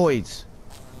 Zomboids.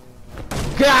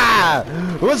 God!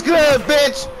 What's good,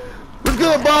 bitch? What's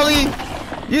good, Baldy?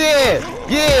 Yeah!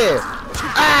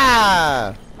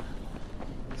 Ah!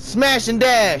 Smash and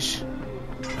dash.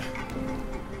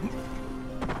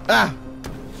 Ah!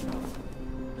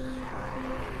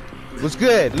 What's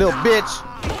good, little bitch?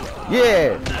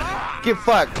 Yeah! Get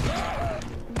fucked.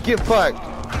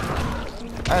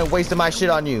 I ain't wasting my shit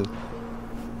on you.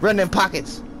 Run them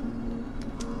pockets.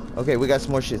 Okay, we got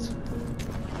some more shits.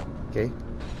 Okay.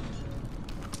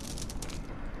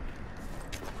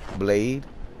 Blade.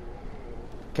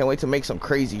 Can't wait to make some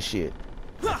crazy shit.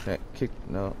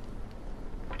 No.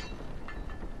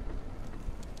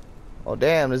 Oh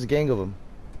damn, there's a gang of them.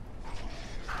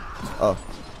 Oh,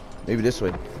 maybe this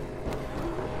way.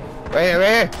 Right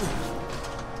here.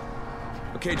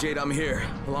 Okay, Jade, I'm here,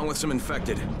 along with some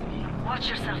infected. Watch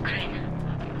yourself, Crane.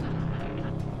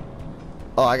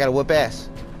 Oh, I gotta whoop ass.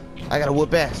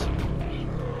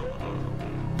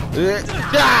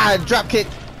 Ah, drop kick.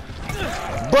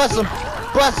 Bust him.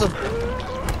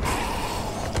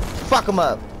 Fuck him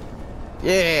up.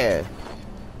 Yeah.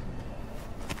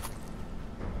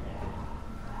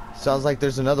 Sounds like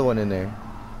there's another one in there.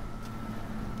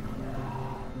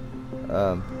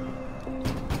 Oh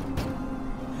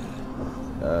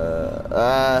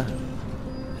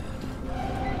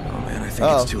man, I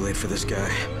think it's too late for this guy.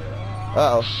 Shit.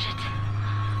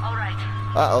 All right.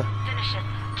 Finish it.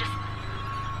 Just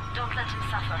don't let him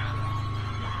suffer.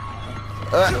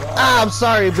 I'm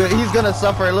sorry, but he's gonna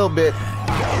suffer a little bit.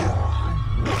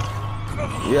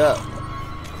 Yeah.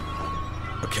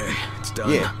 Okay, it's done.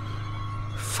 Yeah.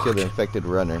 Kill the infected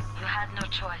runner. You had no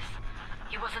choice.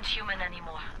 He wasn't human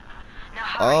anymore. Now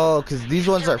hurry. Oh, because these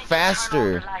ones are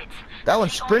faster. That one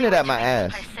sprinted at my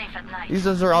ass. These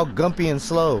ones are all gumpy and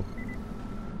slow.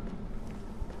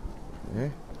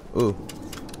 Okay. Ooh.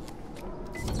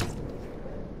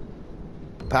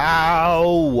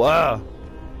 Pow!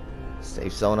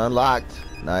 Safe zone unlocked.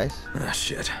 Nice. Ah,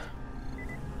 shit.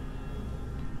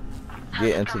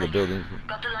 Get into the building.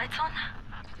 Got the lights on?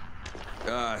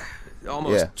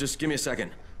 Almost. Yeah. Just give me a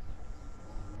second.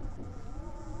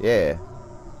 Yeah.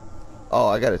 Oh,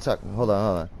 I gotta talk. Hold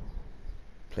on.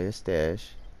 Play a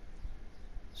stash.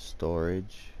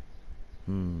 Storage.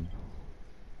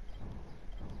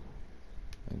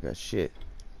 got shit.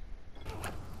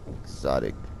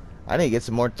 Exotic. I need to get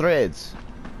some more threads.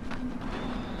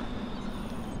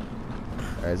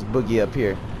 Alright, let's boogie up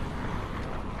here.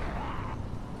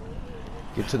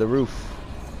 Get to the roof.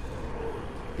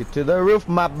 Get to the roof,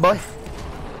 my boy.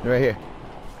 Right here.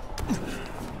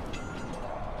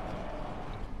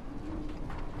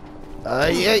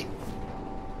 Yay.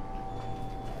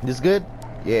 This good?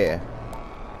 Yeah.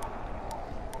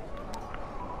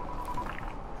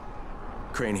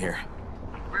 Crane here.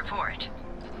 Report.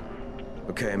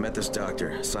 Okay, I met this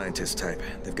doctor, scientist type.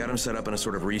 They've got him set up in a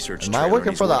sort of research Am trailer. I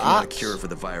working for the on a ops? cure for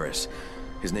the virus.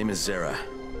 His name is Zera.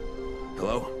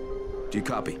 Hello? Do you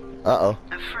copy? Uh-oh.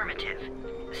 Affirmative.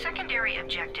 Secondary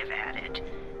objective added.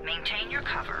 Maintain your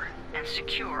cover and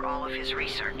secure all of his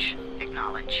research.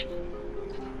 Acknowledge.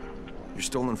 Your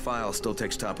stolen file still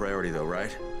takes top priority though,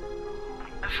 right?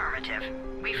 Affirmative.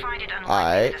 We find it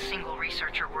unlikely that a single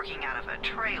researcher working out of a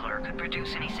trailer could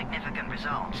produce any significant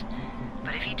results.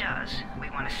 But if he does, we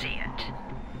want to see it.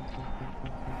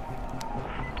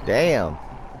 Damn.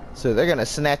 So they're gonna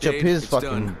snatch up his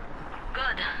fucking...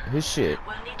 Good. His shit.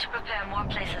 We'll need to prepare more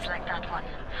places like that one.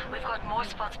 We've got more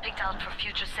spots picked out for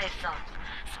future safe zones.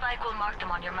 Spike will mark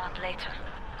them on your map later.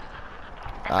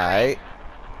 Alright.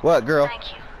 What, girl?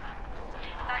 Thank you.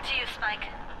 Back to you, Spike.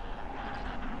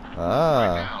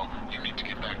 Right now, you need to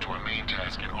get back to our main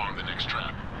task and arm the next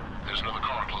trap. There's another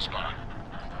car close by.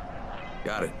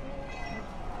 Got it.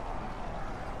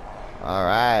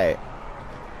 Alright.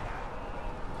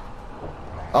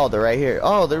 Oh, they're right here.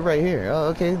 Oh, they're right here. Oh,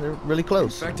 okay. They're really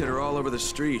close. Infected are all over the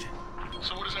street.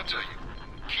 So what does that tell you?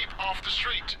 Keep off the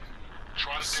street.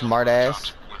 Try to Smart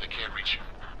ass. where they can't reach you.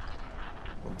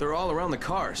 They're all around the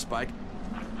car, Spike.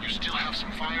 You still have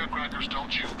some firecrackers,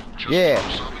 don't you? Just Yeah.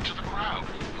 throw some into the crowd.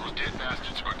 Those dead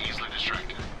bastards are easily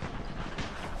distracted.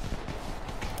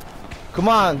 Come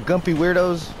on, gumpy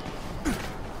weirdos.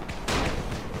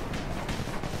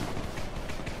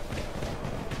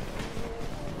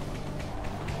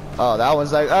 Oh, that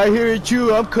one's like, I hear it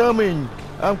you, I'm coming.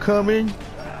 I'm coming.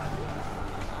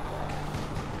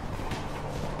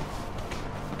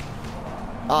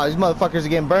 Oh, these motherfuckers are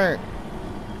getting burnt.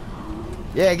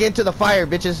 Yeah, get into the fire,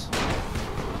 bitches.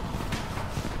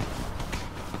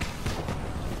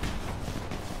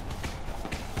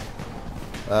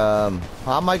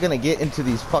 How am I gonna get into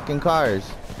these fucking cars?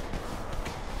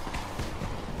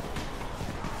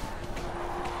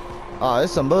 Oh,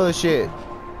 this is some bullshit.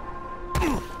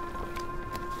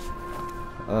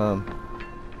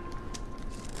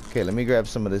 Okay, let me grab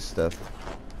some of this stuff.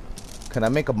 Can I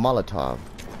make a Molotov?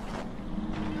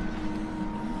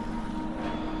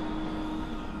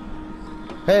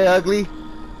 Hey, ugly.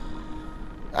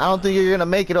 I don't think you're gonna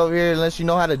make it over here unless you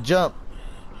know how to jump.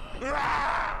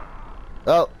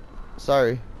 Oh,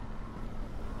 sorry.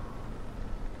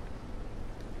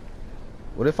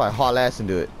 What if I haul ass and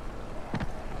do it?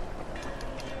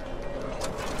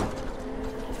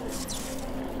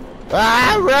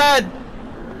 Ah, run!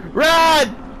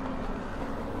 Run!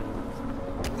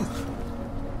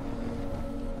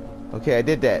 Okay, I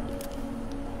did that.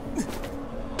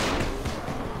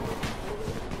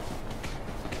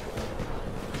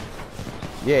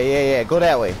 Yeah. Go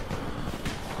that way.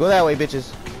 Go that way,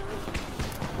 bitches.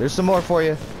 There's some more for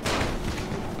you.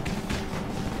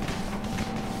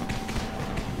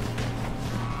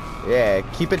 Yeah,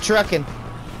 keep it trucking.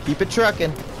 Keep it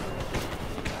trucking.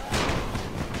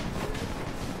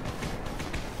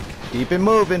 Keep it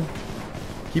moving.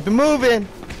 Keep it moving.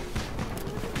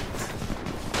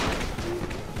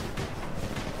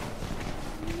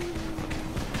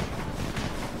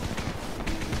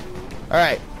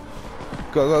 Alright.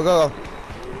 Go, go, go.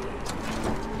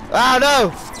 Oh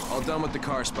no! All done with the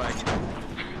car, Spike.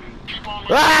 Keep on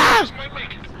Ah! Just might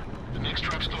make it. The next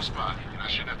trap's close by, and I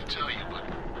shouldn't have to tell you, but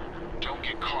don't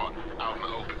get caught out in the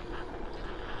open.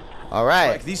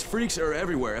 Alright. Spike, these freaks are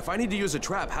everywhere. If I need to use a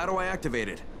trap, how do I activate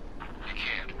it? You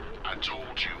can't. I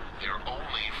told you, they're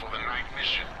only for the night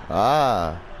mission.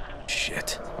 Ah.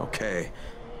 Shit. Okay.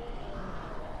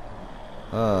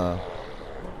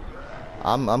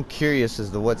 I'm curious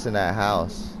as to what's in that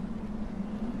house.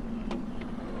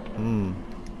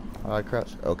 How do I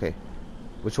crouch? Okay.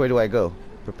 Which way do I go?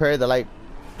 Prepare the light.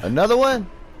 Another one?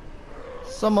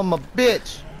 Some of my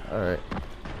bitch. Alright.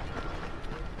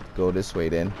 Go this way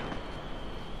then.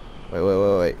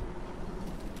 Wait.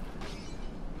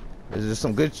 Is there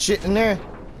some good shit in there?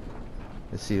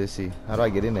 Let's see. How do I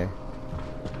get in there?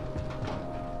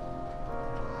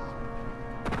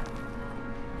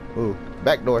 Ooh,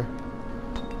 back door.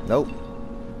 Nope.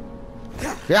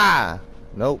 Yeah.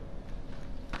 Nope.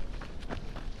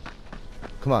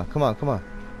 Come on.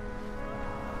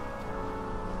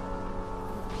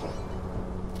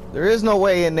 There is no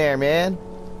way in there, man.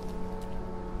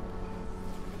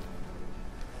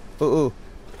 Ooh.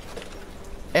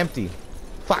 Empty.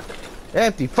 Fuck.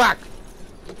 Empty. Fuck.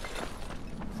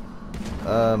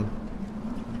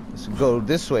 Let's go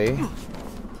this way.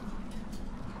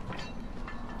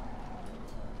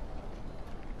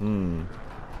 Can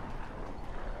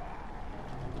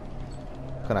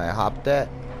I hop that?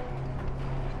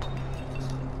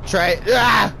 Try it.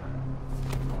 Ah!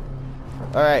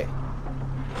 Alright.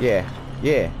 Yeah.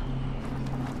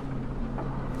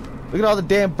 Look at all the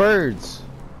damn birds.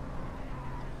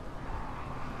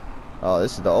 Oh,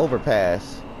 this is the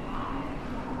overpass.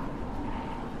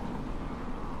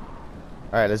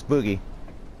 Alright, let's boogie.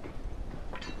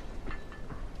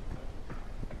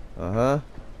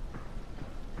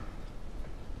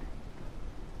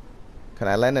 Can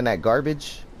I land in that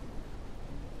garbage?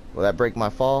 Will that break my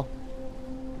fall?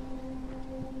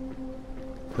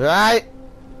 Alright.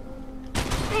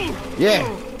 Yeah.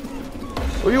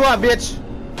 What do you want, bitch?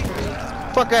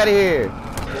 Fuck out of here.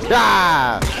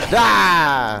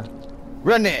 Die.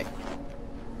 Run it.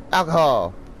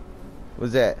 Alcohol.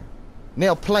 What's that?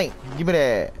 Nail plank. Give me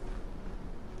that.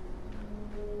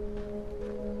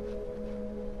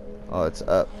 Oh, it's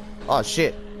up. Oh,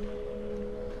 shit.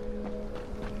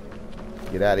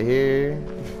 Get out of here.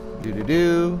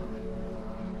 Do-do-do.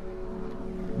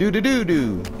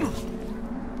 Do-do-do-do.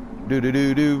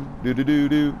 Do-do-do-do.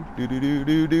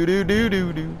 Do-do-do-do.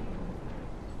 Do-do-do-do.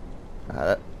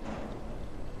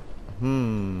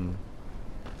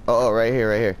 Oh, right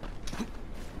here.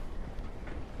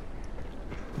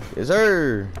 Yes,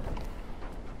 sir.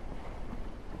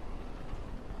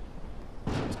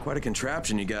 It's quite a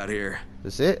contraption you got here.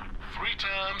 That's it? 3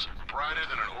 times brighter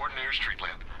than an ordinary street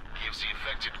lamp. Gives the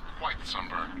affected quite the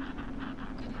sunburn.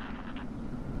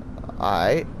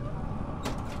 Alright.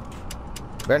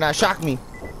 Better not shock me.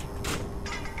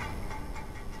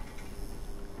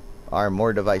 Are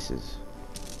more devices.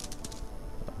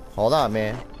 Hold on,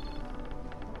 man.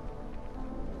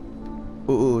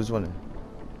 Ooh, there's one.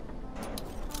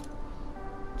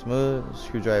 Smooth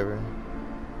screwdriver.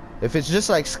 If it's just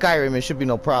like Skyrim, it should be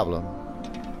no problem.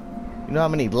 You know how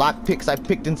many lock picks I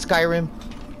picked in Skyrim?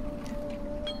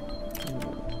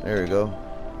 There we go.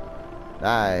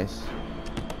 Nice.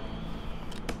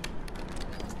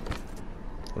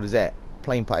 What is that?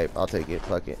 Plain pipe. I'll take it.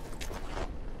 Fuck it.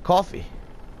 Coffee.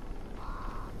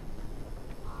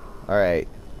 Alright.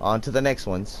 On to the next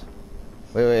ones.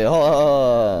 Wait. Hold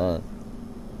on.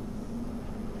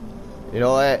 You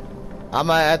know what? I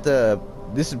might have to...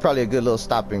 This is probably a good little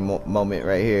stopping moment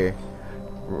right here.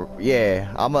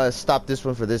 Yeah. I'm gonna stop this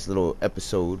one for this little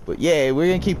episode. But yeah, we're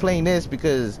gonna keep playing this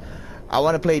because I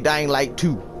want to play Dying Light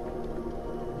 2.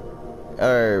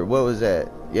 Or what was that?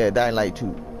 Yeah, Dying Light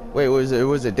 2. Wait, was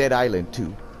it Dead Island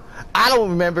 2? I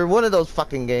don't remember. One of those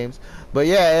fucking games. But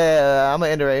yeah, I'm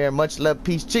gonna end it right here. Much love,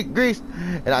 peace, chick grease,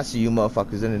 and I'll see you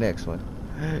motherfuckers in the next one.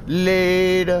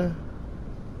 Later.